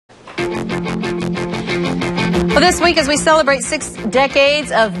Well, this week, as we celebrate 6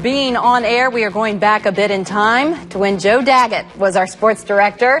 decades of being on air, we are going back a bit in time to when Joe Daggett was our sports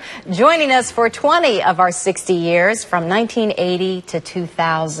director, joining us for 20 of our 60 years, from 1980 to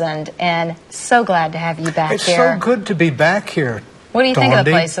 2000. And so glad to have you back It's here. so good to be back here. What do you think of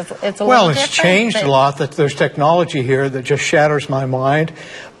the place? It's a little it's different, changed a lot. That there's technology here that just shatters my mind.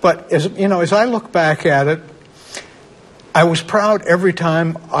 But as I look back at it, I was proud every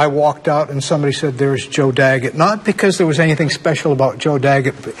time I walked out and somebody said, "There's Joe Daggett." Not because there was anything special about Joe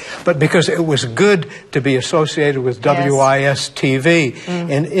Daggett, but because it was good to be associated with WIS TV,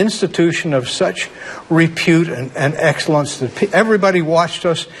 an institution of such repute and excellence that everybody watched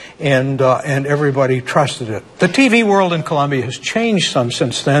us and everybody trusted it. The TV world in Columbia has changed some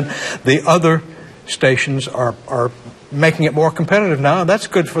since then. The other stations are making it more competitive now, and that's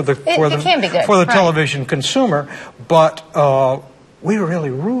good for the television consumer. But we really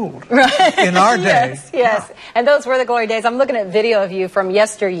ruled in our day. Yes. And those were the glory days. I'm looking at video of you from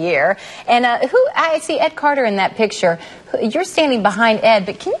yesteryear, and I see Ed Carter in that picture. You're standing behind Ed,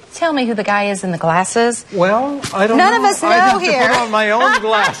 but can you tell me who the guy is in the glasses? Well, I don't know. None of us know here. I have to put on my own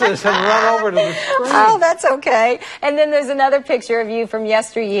glasses and run over to the screen. Oh, that's okay. And then there's another picture of you from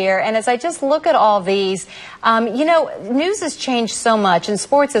yesteryear. And as I just look at all these, news has changed so much, and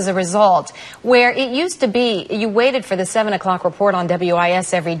sports as a result, where it used to be you waited for the 7 o'clock report on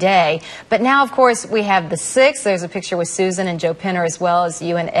WIS every day. But now, of course, we have the 6. There's a picture with Susan and Joe Pinner, as well as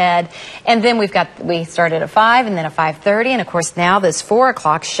you and Ed. And then we started at 5, and then at 5:30. And of course now this 4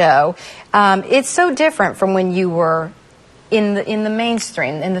 o'clock show. It's so different from when you were in the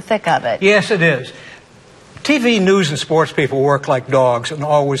mainstream, in the thick of it. Yes, it is. TV news and sports people work like dogs and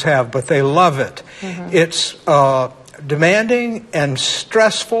always have, but they love it. It's demanding and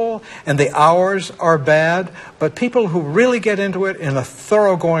stressful, and the hours are bad, but people who really get into it in a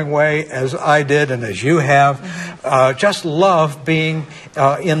thoroughgoing way, as I did and as you have, just love being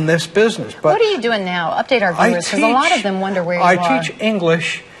in this business. But what are you doing now? Update our viewers, because a lot of them wonder where you are. I teach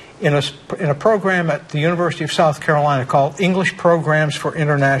English in a program at the University of South Carolina called English Programs for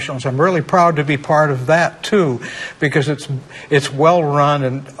Internationals. I'm really proud to be part of that too, because it's well run,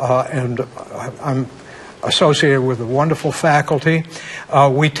 and I'm associated with a wonderful faculty.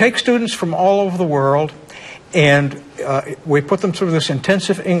 We take students from all over the world, and we put them through this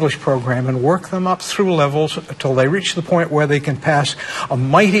intensive English program and work them up through levels until they reach the point where they can pass a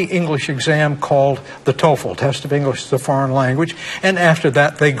mighty English exam called the TOEFL, Test of English as a Foreign Language. And after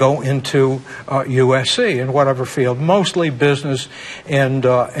that, they go into USC in whatever field, mostly business and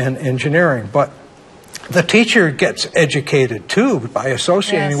engineering. But the teacher gets educated, too, by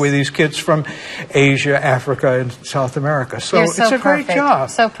associating with these kids from Asia, Africa, and South America. So it's a great job.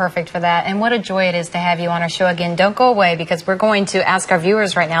 So perfect for that. And what a joy it is to have you on our show again. Don't go away, because we're going to ask our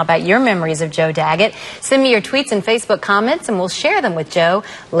viewers right now about your memories of Joe Daggett. Send me your tweets and Facebook comments, and we'll share them with Joe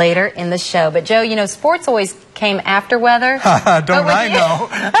later in the show. But, Joe, sports always came after weather. Don't I know?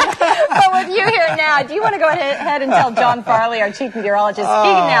 But with you here now, do you want to go ahead and tell John Farley, our chief meteorologist, he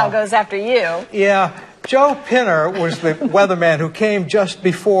now goes after you? Yeah. Joe Pinner was the weatherman who came just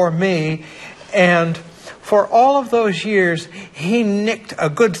before me, and for all of those years, he nicked a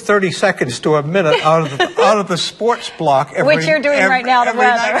good 30 seconds to a minute out of the sports block. Which you're doing right now to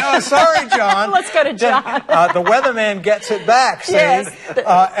weather. Oh, sorry, John. Let's go to John. The weatherman gets it back, see? Yes.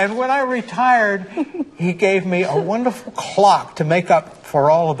 And when I retired, he gave me a wonderful clock to make up for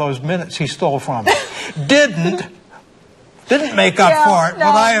all of those minutes he stole from me. Didn't make up for it,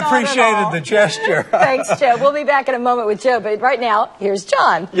 but I appreciated the gesture. Thanks, Joe. We'll be back in a moment with Joe, but right now, here's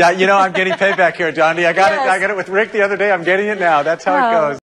John. Yeah, I'm getting payback here, Dawndy. I got it with Rick the other day. I'm getting it now. That's how it goes.